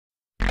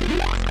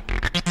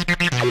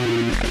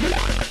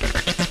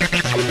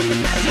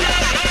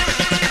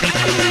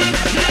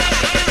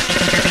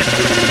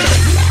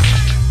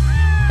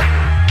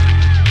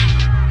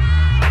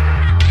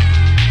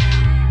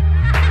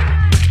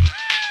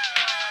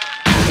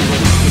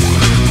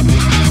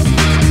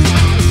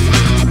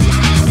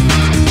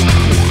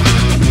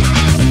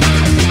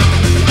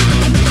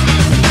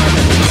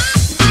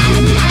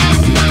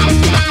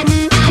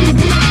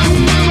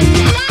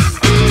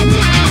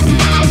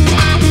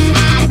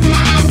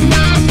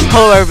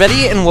Hello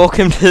everybody, and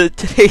welcome to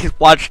today's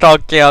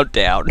Watchdog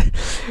Countdown.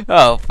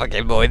 Oh,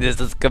 fucking boy,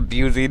 this is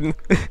confusing.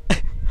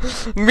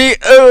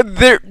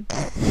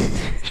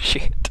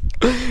 Shit.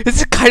 This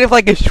is kind of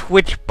like a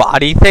switch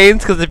body thing,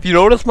 because if you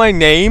notice my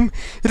name,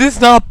 it is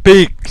not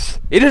Biggs.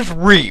 It is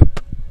Reap.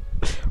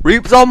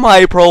 Reap's on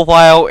my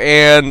profile,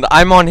 and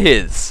I'm on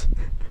his.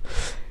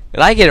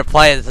 And I get to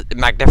fly his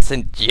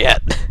magnificent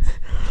jet.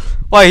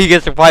 Why, he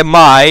gets to fly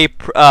my,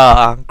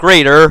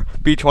 greater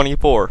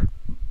B-24.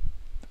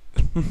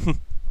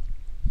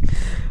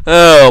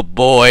 Oh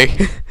boy,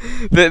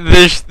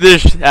 this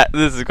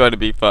is going to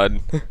be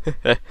fun.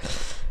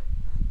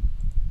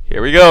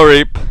 Here we go,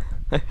 Reap.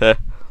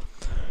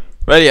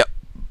 Ready up.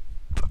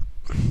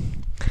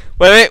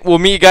 Wait, we'll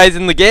meet you guys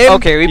in the game.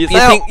 Okay, Reap,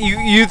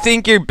 you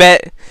think you're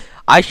bet?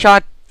 I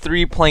shot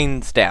 3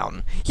 planes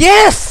down.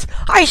 Yes,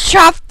 I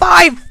shot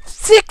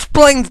 6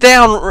 planes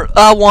down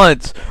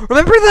once.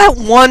 Remember that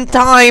one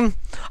time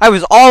I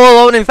was all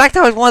alone? In fact,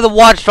 I was one of the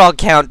Watchdog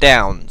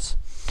countdowns.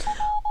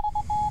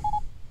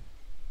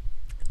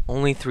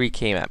 Only 3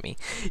 came at me.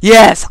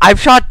 Yes, I've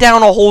shot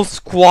down a whole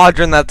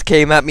squadron that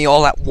came at me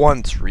all at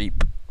once,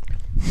 Reap.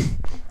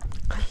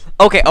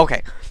 Okay.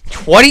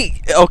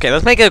 20. Okay,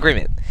 let's make an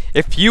agreement.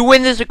 If you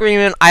win this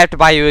agreement, I have to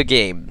buy you a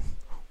game.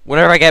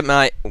 Whenever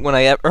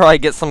I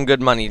get some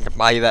good money to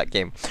buy you that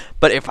game.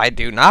 But if I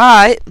do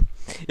not,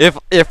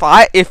 if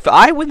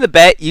I win the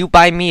bet, you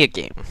buy me a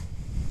game.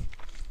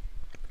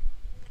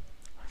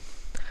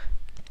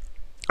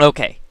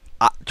 Okay.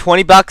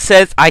 $20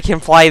 says I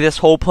can fly this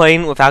whole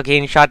plane without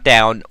getting shot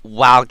down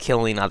while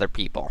killing other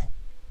people.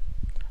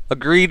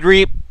 Agreed,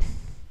 Reap?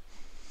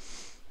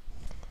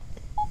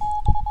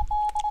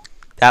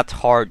 That's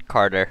hard,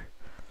 Carter.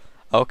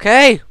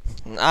 Okay.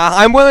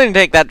 I'm willing to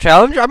take that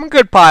challenge. I'm a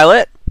good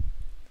pilot.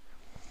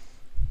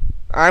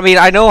 I mean,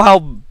 I know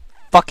how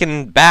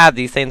fucking bad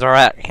these things are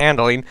at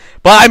handling,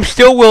 but I'm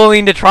still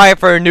willing to try it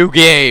for a new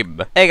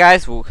game. Hey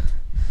guys,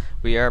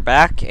 we are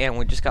back, and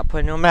we just got put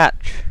into a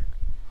match.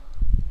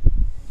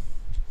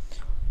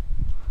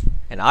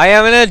 And I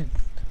am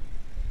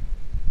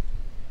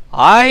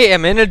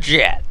in a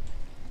jet.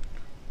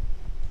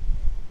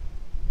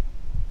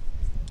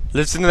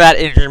 Listen to that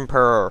engine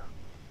purr.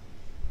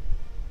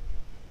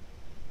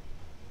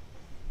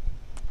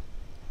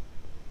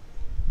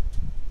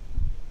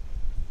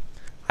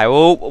 I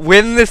will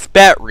win this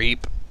bet,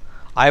 Reap.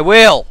 I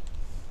will.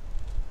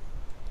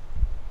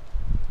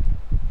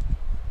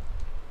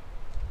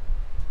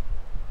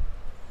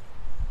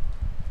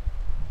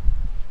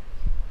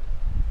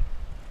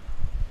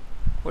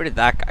 Where did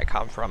that guy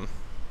come from?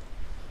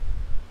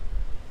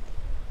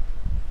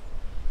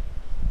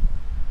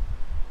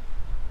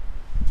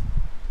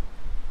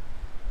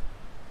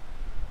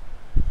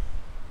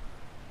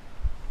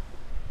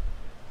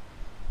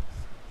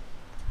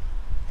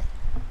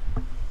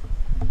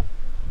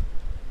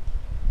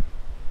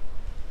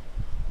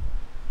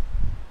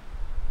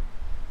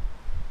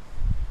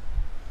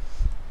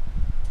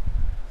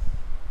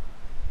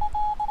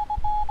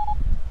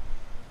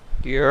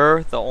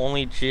 You're the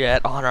only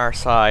jet on our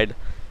side.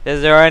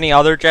 Is there any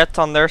other jets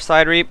on their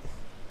side, Reap?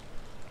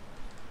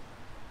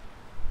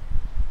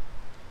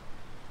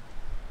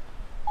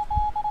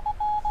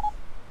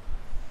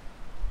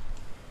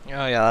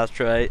 Oh yeah, that's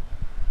right.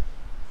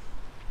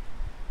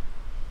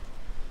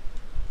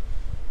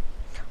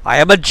 I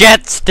am a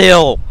jet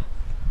still!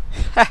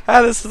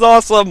 This is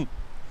awesome!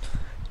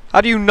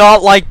 How do you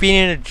not like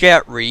being in a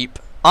jet, Reap?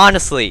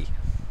 Honestly.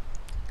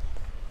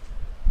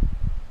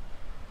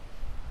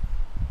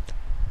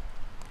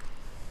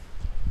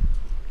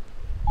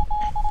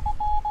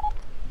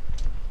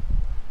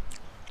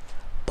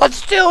 But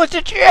still, it's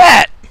a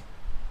jet!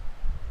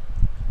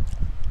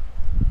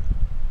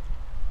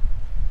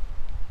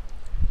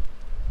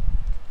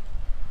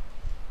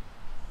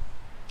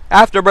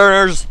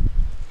 Afterburners!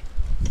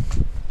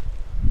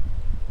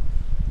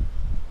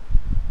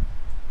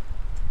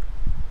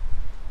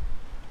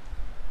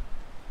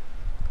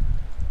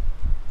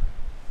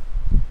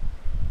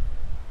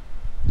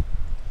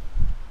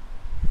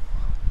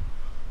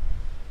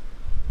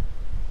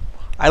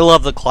 I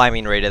love the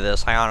climbing rate of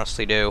this, I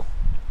honestly do.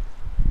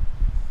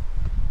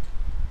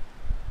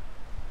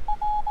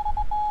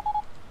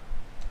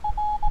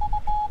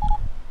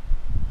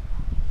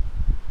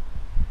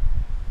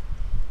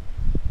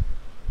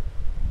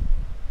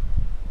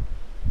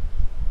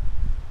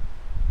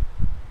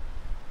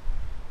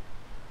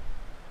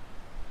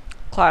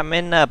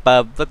 Climbing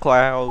above the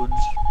clouds.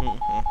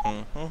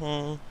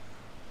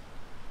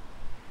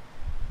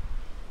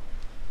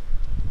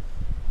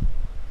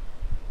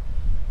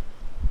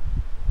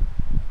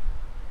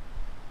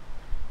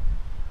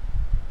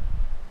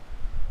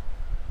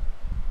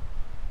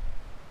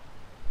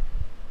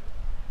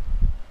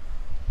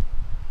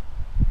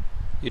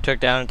 You took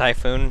down a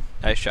Typhoon.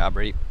 Nice job,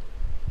 Reap.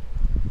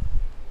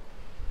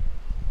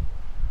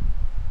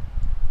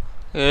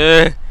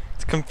 It's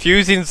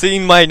confusing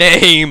seeing my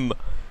name.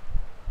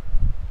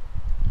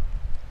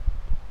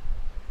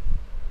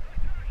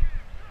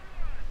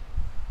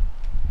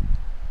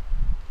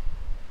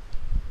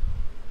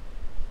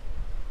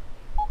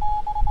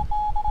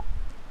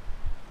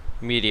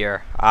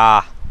 Meteor.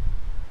 Ah.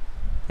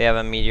 They have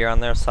a meteor on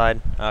their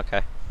side?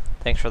 Okay.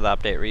 Thanks for the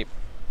update, Reap.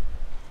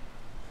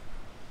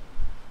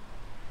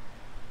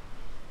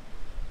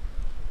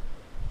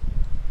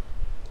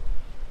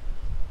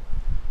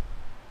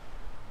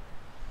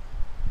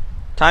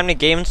 Time to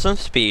gain some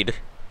speed.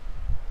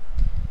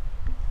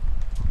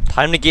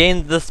 Time to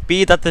gain the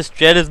speed that this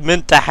jet is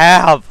meant to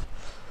have.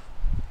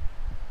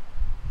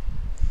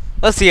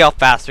 Let's see how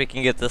fast we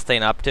can get this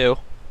thing up to.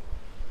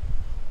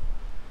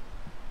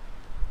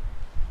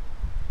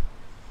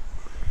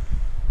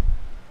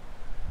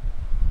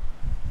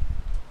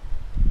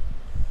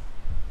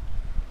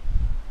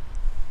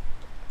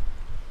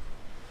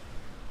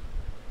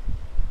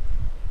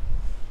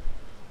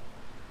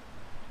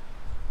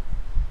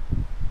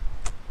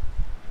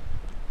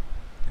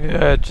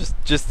 Yeah,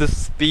 just the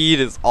speed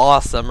is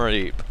awesome,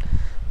 Reap.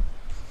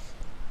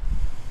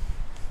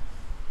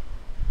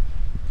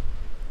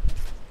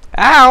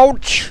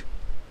 Ouch!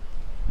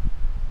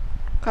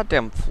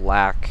 Goddamn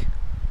flak.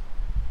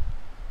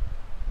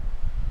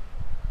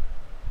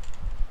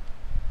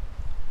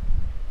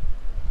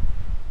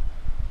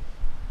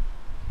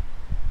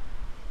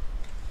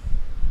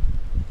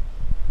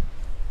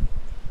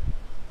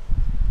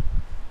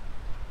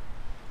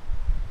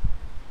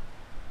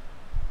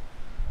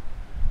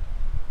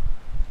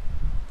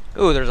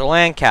 Ooh, there's a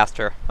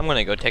Lancaster. I'm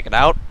gonna go take it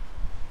out.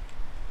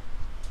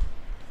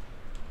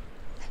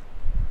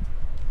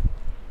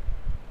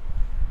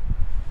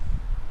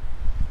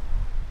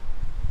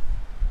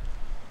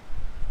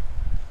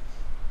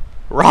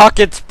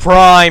 Rockets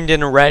primed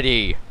and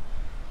ready.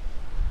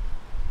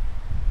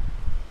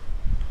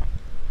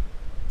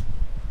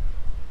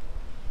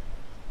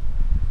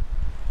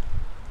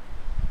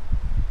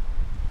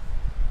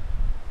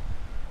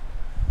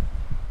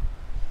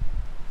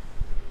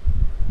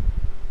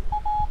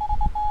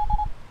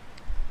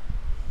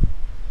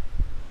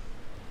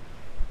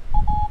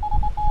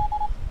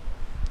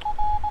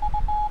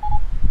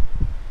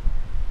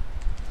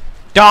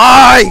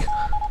 Die!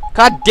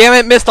 God damn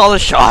it, missed all the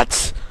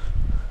shots.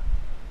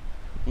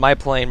 My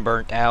plane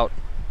burnt out.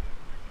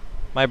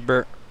 My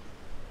burnt.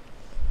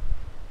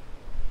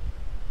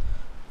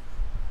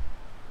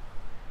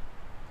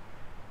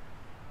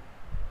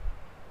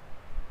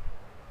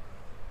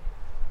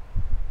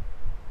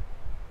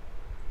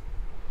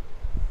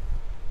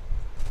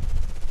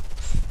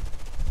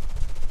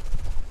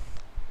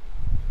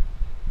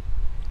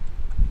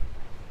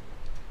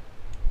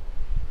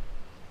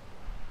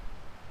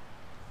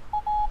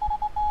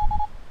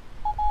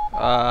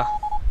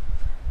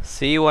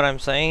 See what I'm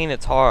saying?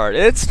 It's hard.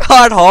 It's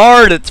not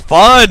hard, it's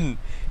fun!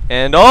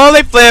 And oh,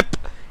 they flip!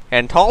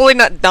 And totally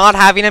not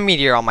having a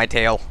meteor on my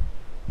tail.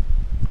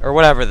 Or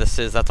whatever this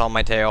is that's on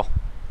my tail.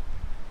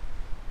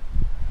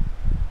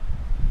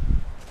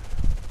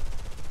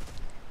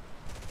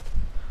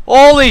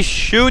 Holy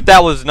shoot,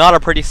 that was not a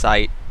pretty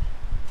sight.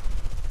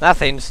 That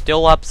thing's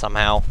still up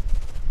somehow.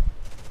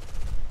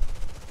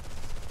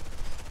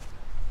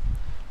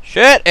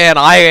 Shit, and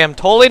I am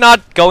totally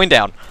not going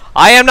down.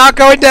 I am not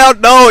going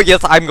down! No!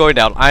 Yes, I'm going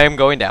down. I am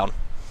going down.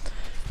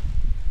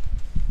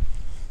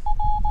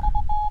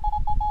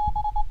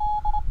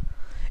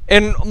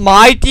 In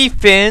my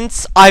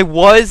defense, I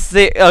was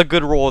a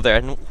good roll there.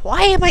 And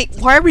why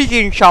are we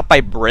getting shot by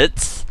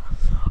Brits?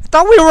 I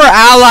thought we were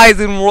allies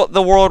in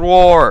the World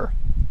War.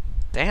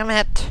 Damn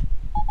it.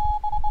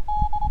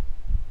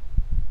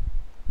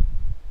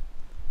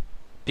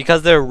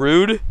 Because they're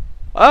rude?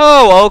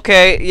 Oh,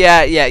 okay.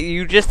 Yeah,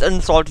 you just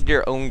insulted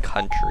your own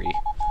country.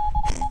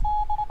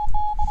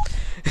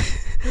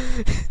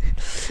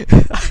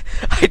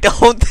 I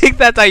don't think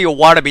that's how you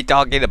want to be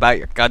talking about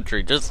your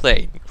country, just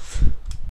saying.